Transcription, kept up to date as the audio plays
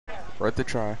Worth a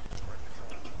try.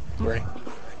 Right.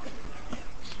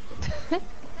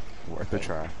 Worth a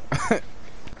try.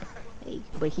 Hey,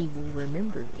 but he will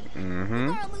remember me.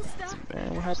 Mm-hmm.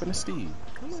 Damn, what happened to Steve?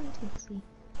 Come on, Tixie.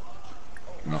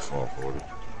 My fault for it.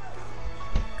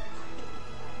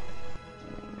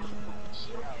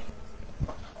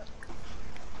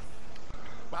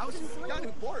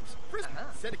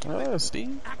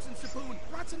 Steve.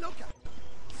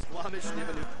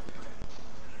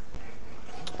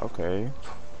 Okay.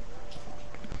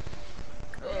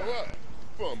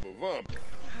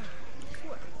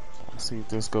 Let's see if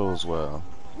this goes well.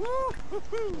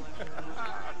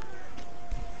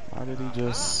 Why did he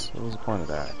just... What was the point of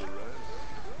that?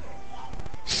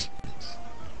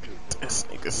 This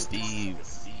nigga Steve.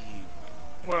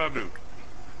 What I do?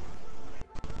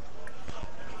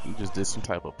 You just did some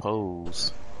type of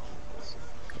pose.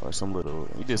 Or some little...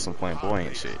 You did some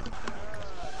flamboyant shit.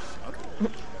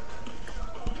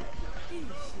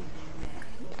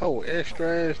 Oh,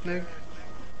 extra ass nigga.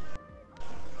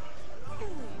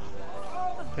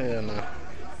 Hell no.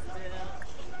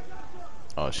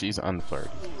 Oh, she's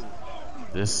unflirty.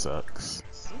 This sucks.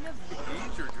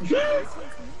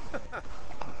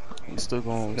 We still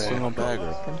gonna bag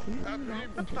her.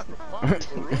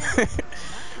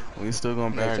 We still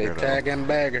gonna bag her though. Tag and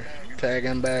bagger. Tag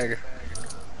and bagger.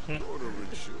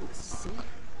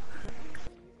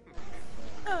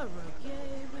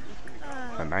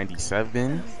 A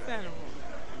 97.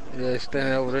 Yeah,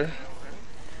 standing over there.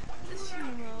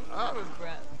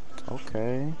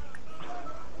 Okay.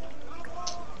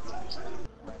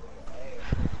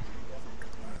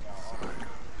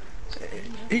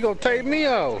 He gonna take me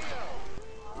off.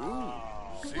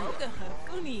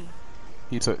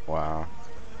 He took. Wow.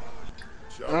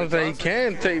 I'm saying he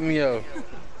can take me off.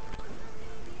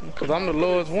 Cause I'm the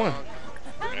lowest one.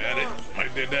 Yeah, they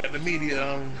did that in the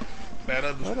media. Where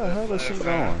the hell is she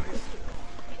going?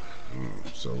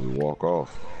 So we walk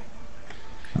off.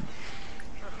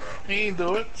 He ain't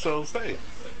do it, so stay.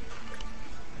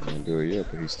 He didn't do it yet,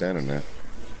 but he's standing there.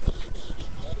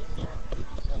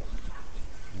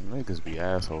 Niggas be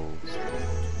assholes.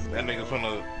 That nigga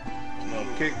finna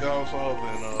kick Goss off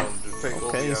and just take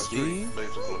over your street,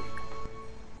 basically.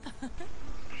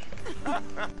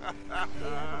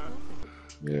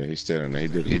 Yeah, he's standing there.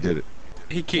 He did it.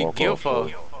 He kicked Gilf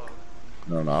off.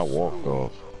 No, I walked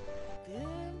off.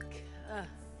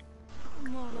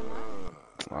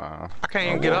 Wow. I can't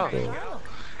even get off.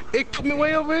 It put me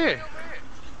way over here.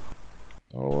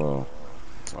 Oh well.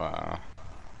 Wow.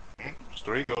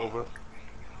 Streak over.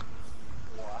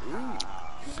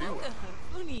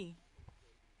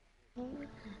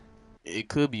 It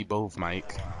could be both,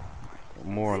 Mike.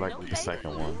 More likely the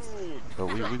second one. But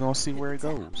we gonna see where it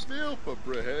goes.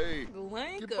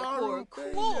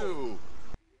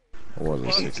 What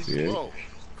was it, 68?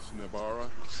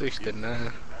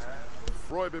 69.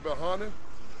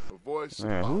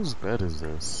 Man, whose bed is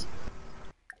this?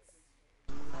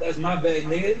 That's my bed,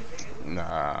 nigga.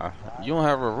 Nah, you don't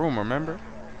have a room, remember?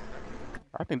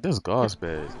 I think this God's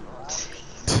bed.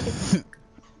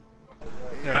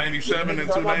 97 and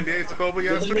 298 took over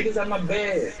There's yesterday. niggas at my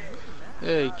bed.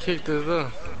 Yeah, he kicked us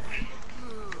up.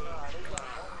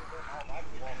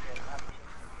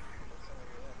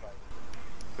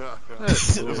 I'm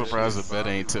surprised the bed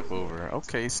ain't tip over.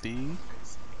 Okay, Steve.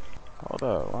 Hold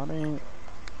up, why they ain't...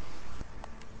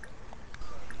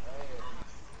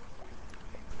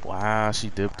 Wow, she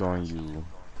dipped on you.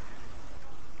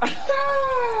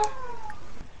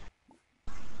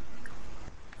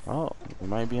 Oh, you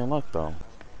might be in luck though.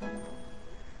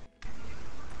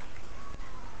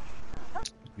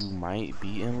 You might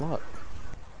be in luck.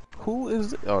 Who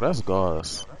is it? Oh, that's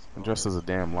Gauss. Dressed as a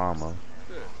damn llama.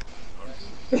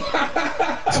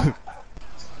 That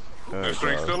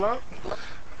streak still up?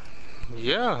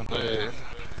 Yeah, man.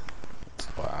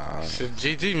 Wow. Shit,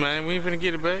 GG, man. We ain't finna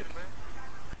get it back.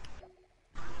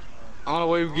 Only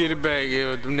way we get it back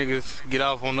is if them niggas get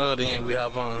off on the other end, we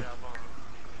hop on.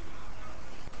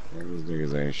 Yeah, these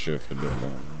niggas ain't shit for doing that,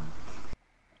 man.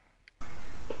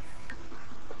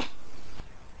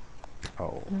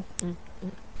 Oh.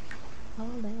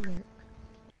 Oh, that worked.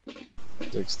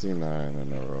 69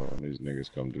 in a row, and these niggas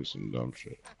come do some dumb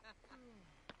shit.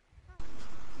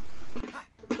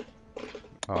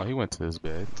 Oh, he went to his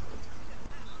bed.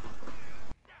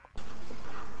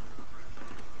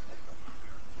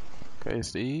 Okay,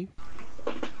 Steve.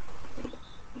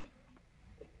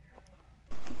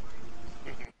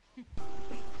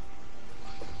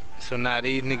 So now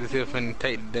these niggas here finna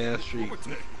take the damn street.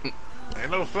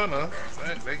 Ain't no fun, huh?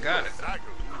 They got it.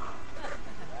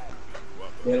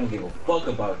 They don't give a fuck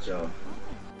about y'all.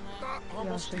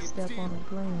 Y'all should step on a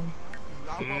plane.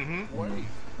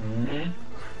 Mm-hmm.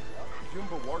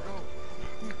 Jumbo Wargo.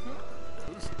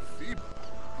 Who's Phoebe?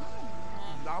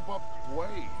 Naba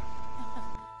Way.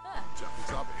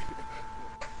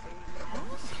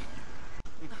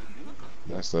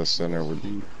 That's that center with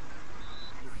you.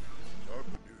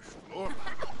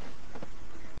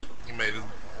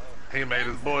 He made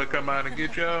his boy come out and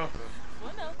get y'all.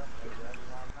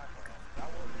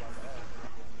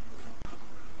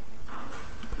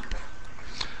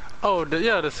 Oh,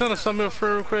 yeah, the center sent me a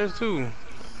friend request too.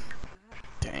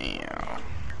 Damn.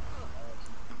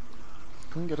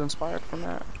 Couldn't get inspired from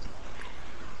that.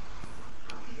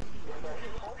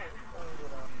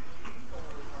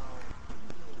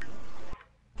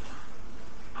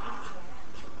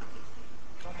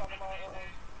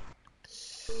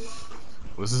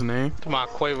 What's his name? My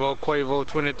Quavo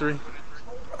 23.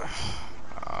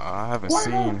 I haven't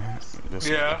seen this.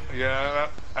 Yeah,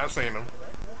 I seen him.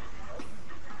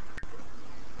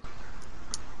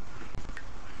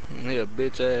 He a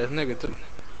bitch ass nigga too.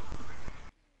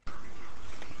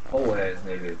 Whole ass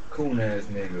nigga, coon ass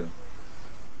nigga.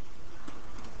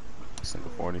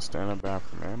 Single 40 standing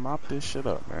bathroom, man. Mop this shit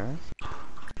up, man.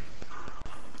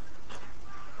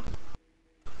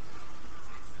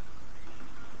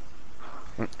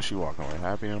 She walking away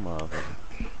happy in a motherfucker.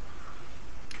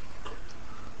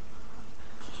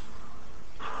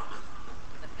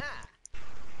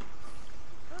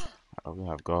 Oh, we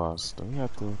have Gauze. Do we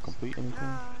have to complete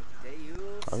anything?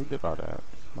 Oh, we did all that.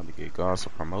 I'm about to get Gauze for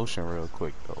promotion real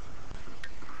quick, though.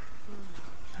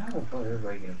 How the fuck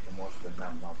everybody getting promotion but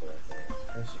not my black ass?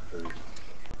 That shit crazy.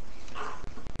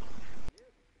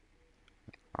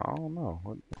 I don't know.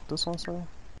 What this one say?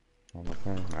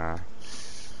 Okay, nah.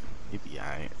 He be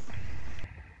alright.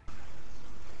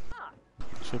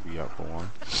 Should be up for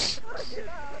one.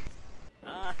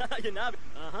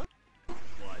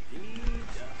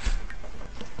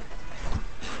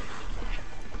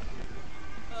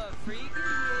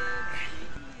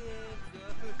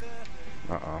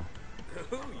 Uh-oh.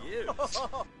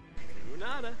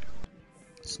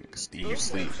 This nigga Steve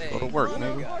sleep. Go to work,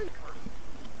 nigga.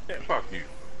 Fuck you.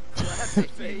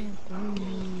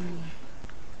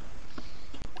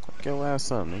 Fuck your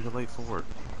ass up, nigga. Late for work.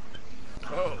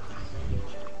 Oh.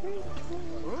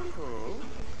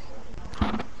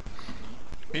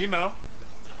 You know.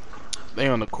 They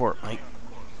on the court, Mike.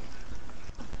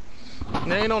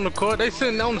 They ain't on the court. They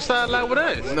sitting on the sideline with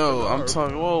us. No, I'm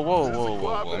talking.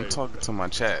 Whoa. I'm talking to my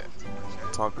chat.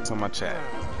 Talking to my chat.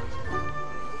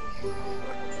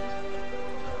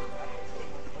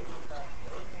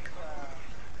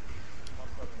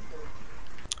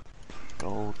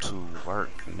 Go to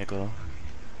work, nigga.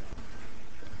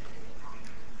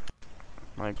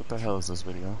 Mike, what the hell is this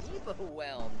video?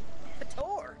 Overwhelmed.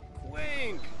 Pator.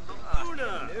 Quink.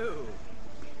 Una.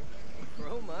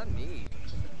 Chroma me.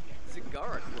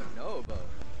 Cigar Quinobo.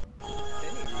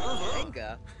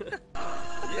 Venga.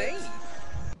 Hey.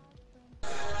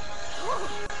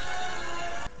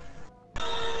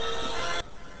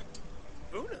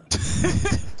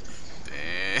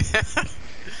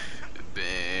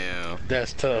 Damn.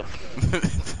 That's tough.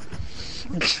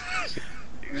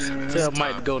 Tell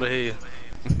Mike to go to hell.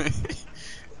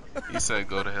 He said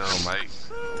go to hell, Mike.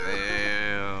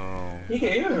 Damn. You can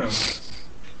hear him.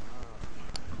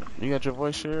 You got your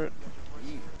voice shared?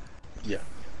 Yeah.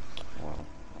 Well,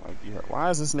 why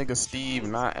is this nigga Steve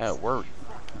not at work?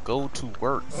 Go to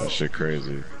work. That shit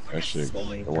crazy. That shit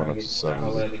went up to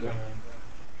 7.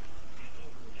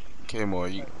 Okay, more.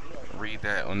 You read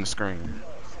that on the screen.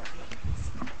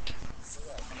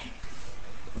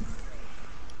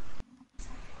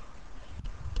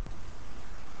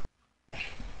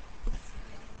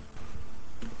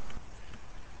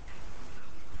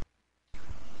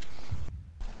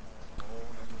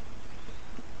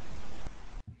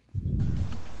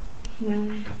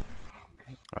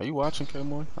 Are you watching,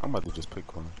 K-Moy? I'm about to just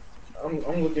pick one.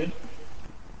 I'm looking.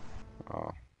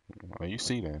 Oh, you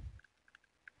see then?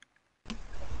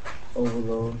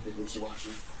 Overload. Is what you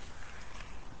watching?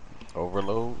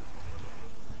 Overload?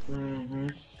 Mm-hmm.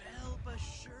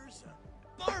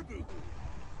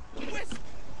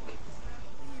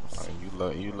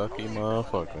 Oh, you lucky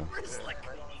motherfucker.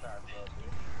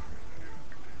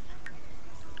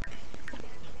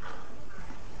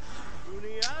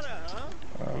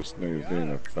 This nigga's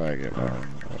being a faggot, man.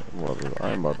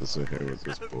 I'm about to sit here with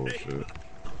this bullshit.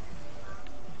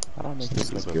 How do I make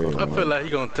this nigga good, I fucking feel like he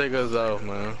gonna take us off,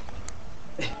 man.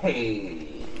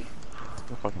 Hey.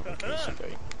 fucking vacation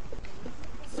day?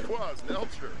 Squaws,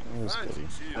 Nelcher. That's Nice goody.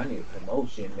 to see you. I need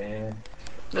promotion, man.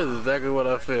 That's exactly what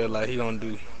I feel like he gonna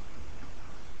do.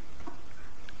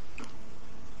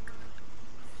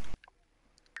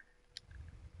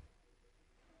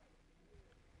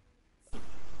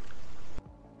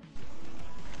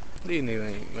 These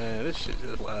niggas ain't, man, this shit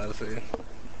just wild as hell.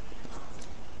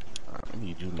 I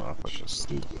need you motherfuckers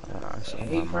stupid.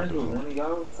 Hey, friends with one of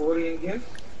y'all 40 in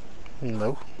gift?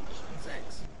 No.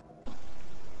 Thanks.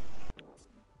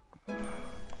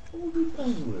 Who you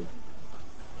playing with?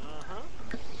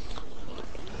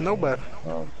 Nobody.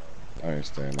 I ain't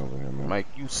staying over here, man. Mike,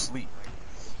 you sleep.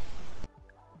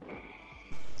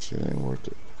 Shit ain't worth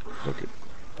it. Look it.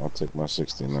 I'll take my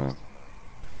 69.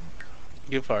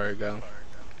 Get fired, go.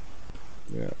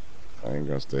 Yeah. I ain't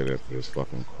gonna stay there for this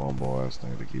fucking cornball ass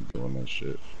thing to keep doing that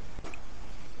shit.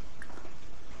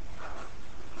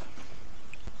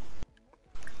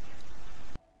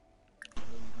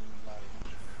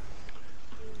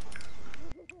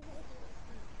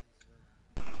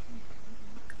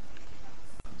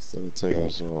 Instead of taking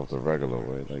us off the regular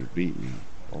way, like beat me.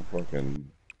 Don't fucking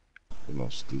do no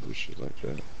stupid shit like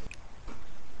that.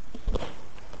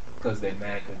 Because they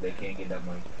mad because they can't get that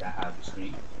money out of the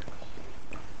street.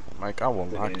 Mike, I will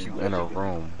lock you in a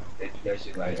room. That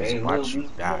shit like, Just hey, watch look, you we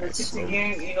die in the 60 slowly.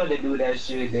 game. You know they do that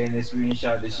shit, then they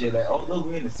screenshot the shit like, oh look,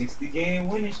 we in the 60 game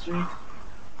winning streak.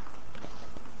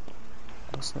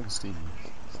 What's next TV?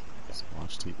 Just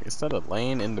watch TV. Instead of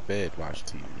laying in the bed, watch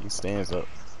TV. He stands up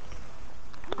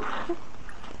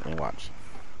and watch.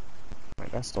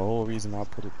 Like, that's the whole reason I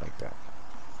put it like that.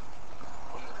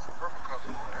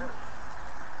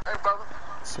 Hey, brother.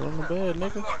 Sit on the bed,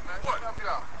 nigga. Look, man, what? Help you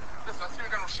out. Listen, I see you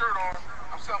got no shirt on.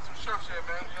 I'm selling some shirts here,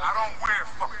 man. I don't wear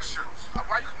fucking shirts.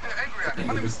 Why you angry at me?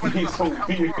 My name is Buddy Love. So Help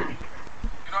the weird. world. You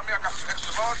know what I mean? I got some extra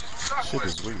larges. Shit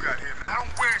is weird. I don't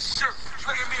wear shirts.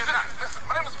 Look at me or not. Listen,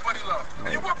 my name is Buddy Love.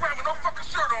 And you walk around with no fucking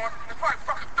shirt on. It's probably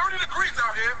fucking 30 degrees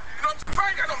out here. You know what I'm saying? I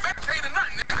ain't got no Medicaid or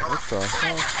nothing. Nigga. What the What's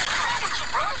hell? wrong with you,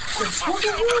 bro? It's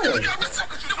fucking weird.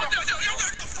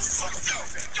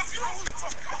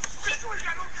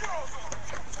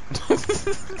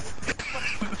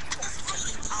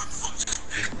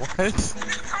 What?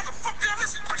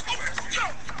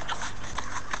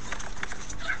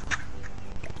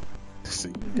 See,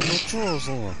 you got no drawers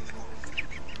on.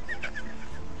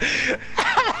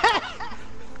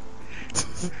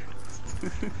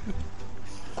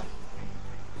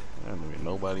 I don't mean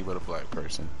nobody but a black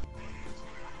person.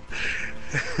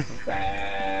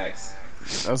 Facts.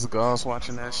 That's the guys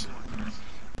watching that shit.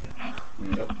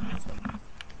 Yep.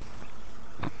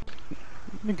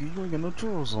 Nigga, you ain't got no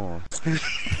drawers on.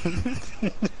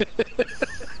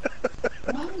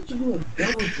 Why would you do a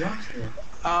double dropstick?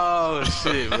 Oh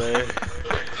shit, man.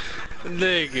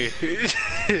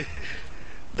 Nigga.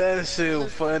 That shit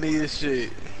funny as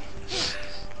shit.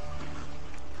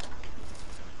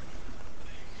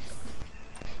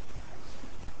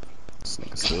 This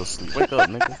nigga still sleep. Wake up,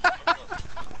 nigga.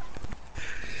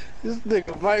 This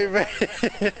nigga right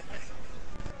man.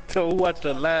 So watch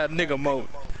the live nigga mode.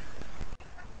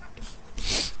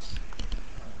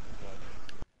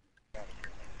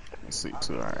 Let's see,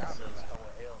 too, alright.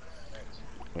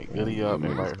 Wait, Goody up,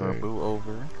 invite her boo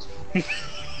over.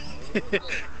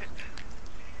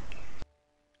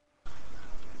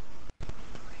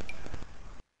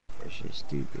 That shit's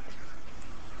stupid.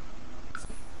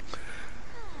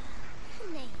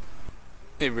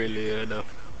 It really is though.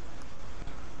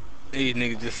 These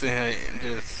niggas just sitting here and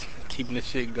just keeping the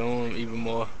shit going even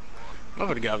more. I'm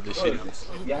gonna get off this shit.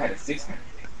 Y'all had a 60?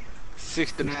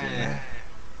 69. And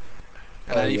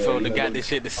Oh, now you yeah, folks you that know got the- this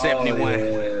shit to 71.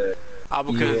 Oh, All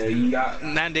because yeah, you got...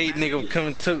 98 nigga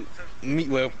coming to me,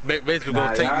 well, basically Nah,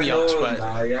 gonna take y'all me know, off the spot.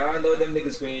 nah, y'all know them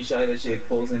niggas screenshot that shit,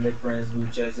 posting their friends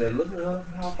group chat, said, look at her,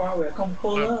 how far away, come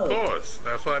pull Of up. course.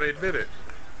 That's why they did it.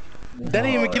 They didn't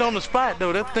even get on the spot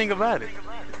though, that's the thing about it.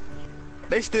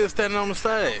 They still standing on the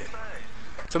side.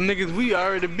 Some niggas we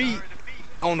already beat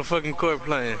on the fucking court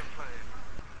playing.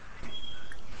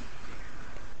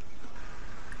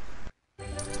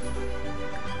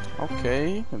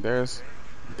 Okay, there's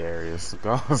Darius.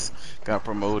 Goss got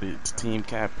promoted to team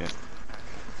captain.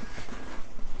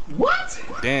 What?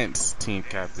 Dance, team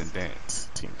captain, dance,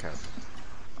 team captain.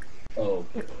 Oh.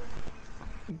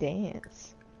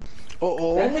 Dance.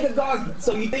 That nigga Goss,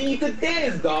 so you think you could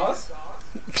dance, Goss?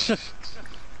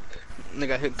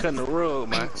 Nigga here cutting the rug,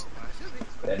 man.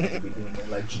 That nigga be doing that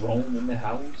like drone in the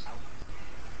house.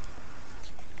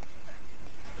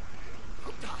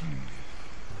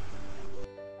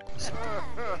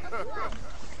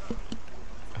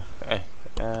 Hey,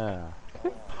 yeah.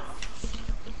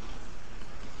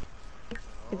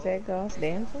 Is that Goss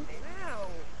dancing?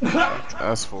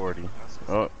 That's 40.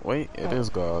 Oh, wait, it is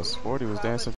Goss. 40 was dancing